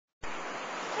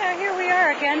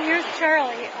again. Here's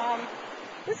Charlie.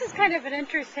 This is kind of an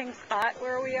interesting spot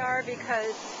where we are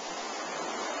because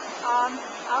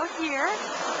out here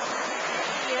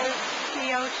is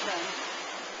the ocean.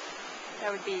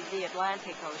 That would be the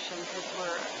Atlantic Ocean because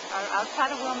we're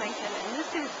outside of Wilmington, and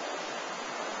this is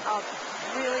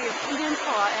really a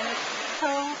peninsula, and it's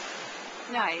so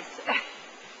nice.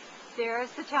 There's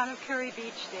the town of Curry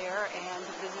Beach there, and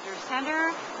the visitor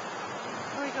center.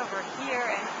 Going over here,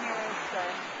 and here is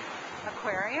the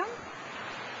aquarium.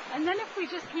 And then if we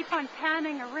just keep on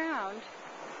panning around,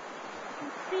 you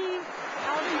can see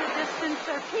out in the distance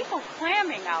there are people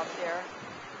clamming out there.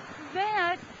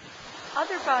 That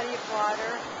other body of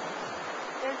water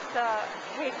is the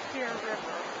Cape Fear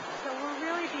River. So we're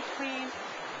really between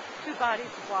two bodies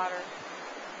of water.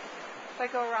 If I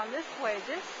go around this way,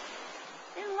 this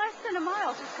in less than a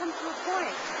mile just comes to a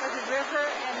point where the river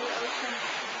and the ocean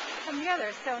come together.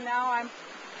 So now I'm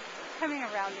coming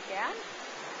around again.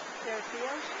 There's the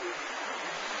ocean.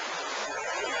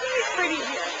 It's very pretty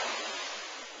here.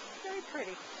 Very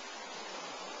pretty.